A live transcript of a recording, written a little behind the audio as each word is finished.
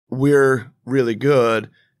we're really good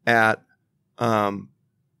at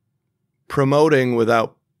promoting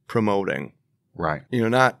without promoting. Right.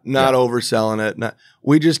 Not overselling it.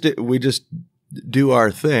 We just do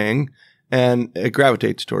our thing, and it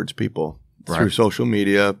gravitates towards people through social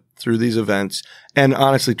media, through these events. And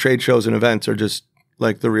honestly, trade shows and events are just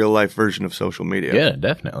like the real life version of social media. Yeah,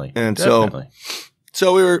 definitely. And so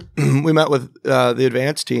we met with the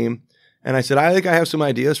Advance team, and I said, I think I have some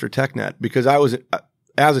ideas for TechNet, because I was,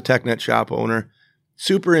 as a TechNet shop owner,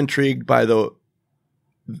 super intrigued by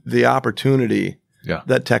the opportunity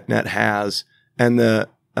that TechNet has, and the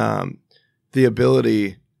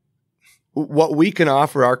ability, what we can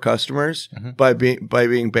offer our customers by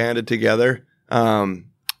being banded together, so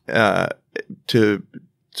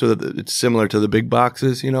that it's similar to the big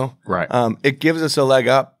boxes, Right. It gives us a leg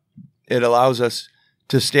up. It allows us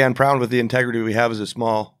to stand proud with the integrity we have as a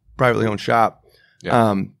small privately owned shop.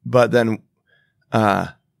 Yeah. But then,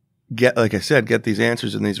 get these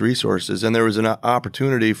answers and these resources. And there was an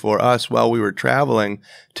opportunity for us while we were traveling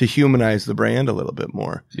to humanize the brand a little bit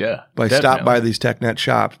more. Yeah. By stop by these TechNet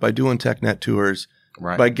shops, by doing TechNet tours,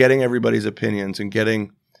 by getting everybody's opinions and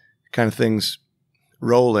getting kind of things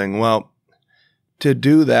rolling. Well, to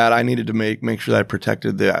do that, I needed to make sure that I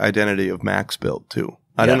protected the identity of MaxBuilt too.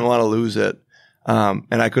 I didn't want to lose it. And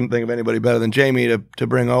I couldn't think of anybody better than Jamie to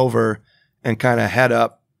bring over and kind of head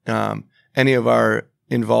up any of our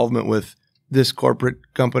involvement with this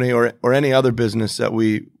corporate company or any other business that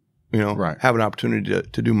we have an opportunity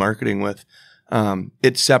to do marketing with.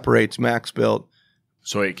 It separates MaxBuilt.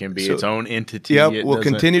 So it can be its own entity. Yep, we'll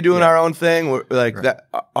continue doing our own thing. That.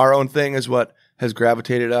 Our own thing is what has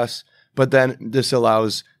gravitated us. But then this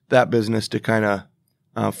allows that business to kind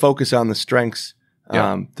of focus on the strengths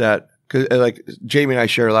that, cause like Jamie and I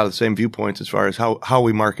share a lot of the same viewpoints as far as how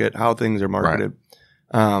we market, how things are marketed.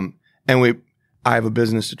 Right. And I have a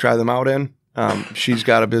business to try them out in. She's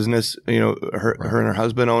got a business, her and her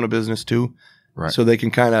husband own a business too. Right. So they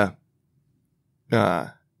can kind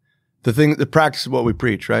of, the practice of what we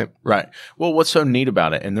preach, right? Right. Well, what's so neat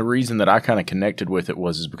about it, and the reason that I kind of connected with it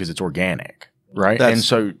is because it's organic. Right. And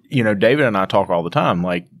so, David and I talk all the time,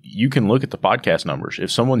 like you can look at the podcast numbers. If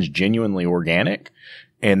someone's genuinely organic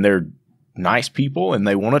and they're nice people and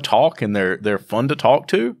they want to talk and they're fun to talk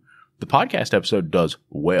to, the podcast episode does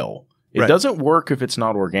well. It doesn't work if it's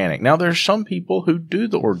not organic. Now, there's some people who do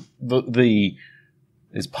the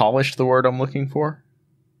is polished the word I'm looking for?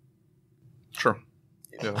 Sure.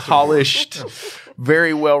 Yeah, polished,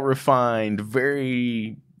 very well refined,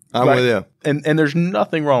 very. I'm with you. And there's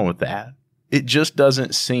nothing wrong with that. It just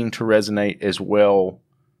doesn't seem to resonate as well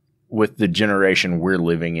with the generation we're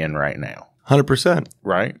living in right now. 100%.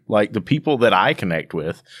 Right? Like the people that I connect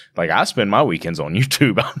with, like I spend my weekends on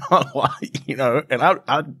YouTube. I'm not like, and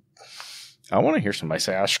I want to hear somebody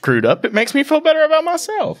say I screwed up. It makes me feel better about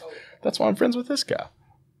myself. That's why I'm friends with this guy.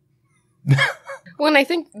 Well, and I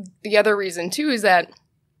think the other reason too is that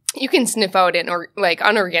you can sniff out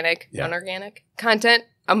unorganic content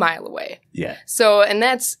a mile away. Yeah. So, and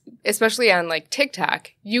that's especially on like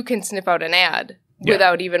TikTok, you can sniff out an ad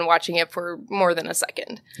without even watching it for more than a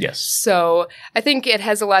second. Yes. So I think it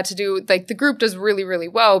has a lot to do, like the group does really, really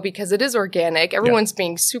well because it is organic. Everyone's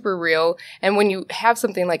being super real. And when you have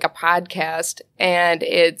something like a podcast and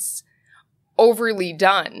it's overly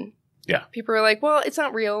done, people are like, well, it's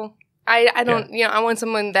not real. I don't, I want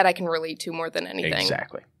someone that I can relate to more than anything.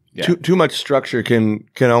 Exactly. Yeah. Too much structure can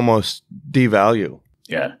almost devalue.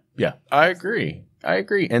 Yeah. Yeah. I agree.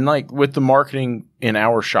 And like with the marketing in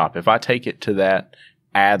our shop, if I take it to that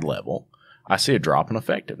ad level, I see a drop in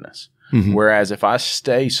effectiveness. Mm-hmm. Whereas if I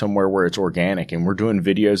stay somewhere where it's organic and we're doing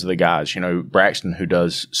videos of the guys, Braxton, who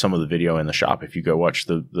does some of the video in the shop, if you go watch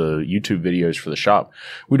the YouTube videos for the shop,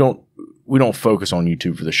 we don't focus on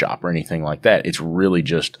YouTube for the shop or anything like that. It's really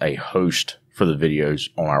just a host for the videos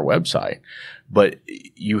on our website. But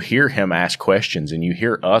you hear him ask questions and you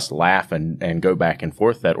hear us laugh and go back and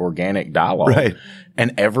forth, that organic dialogue. Right.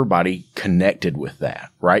 And everybody connected with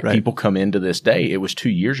that, right? People come into this day. It was 2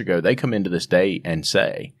 years ago. They come into this day and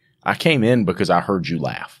say, I came in because I heard you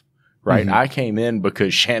laugh, right? Mm-hmm. I came in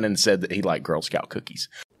because Shannon said that he liked Girl Scout cookies.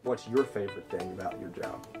 What's your favorite thing about your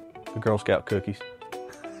job? The Girl Scout cookies.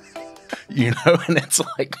 And it's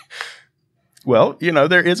like, well,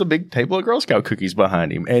 there is a big table of Girl Scout cookies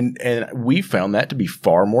behind him. And we found that to be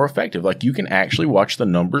far more effective. Like you can actually watch the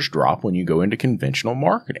numbers drop when you go into conventional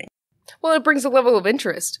marketing. Well, it brings a level of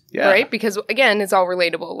interest, right? Because, again, it's all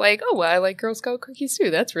relatable. Like, oh, well, I like Girl Scout cookies,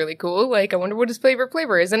 too. That's really cool. Like, I wonder what his favorite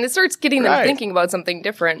flavor is. And it starts getting them thinking about something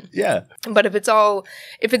different. Yeah. But if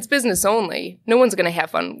it's business only, no one's going to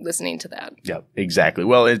have fun listening to that. Yeah, exactly.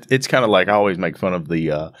 Well, it's kind of like I always make fun of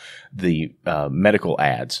the medical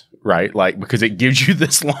ads, right? Like, because it gives you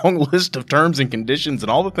this long list of terms and conditions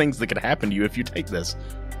and all the things that could happen to you if you take this.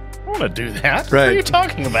 I want to do that. Right. What are you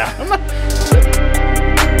talking about? I'm not...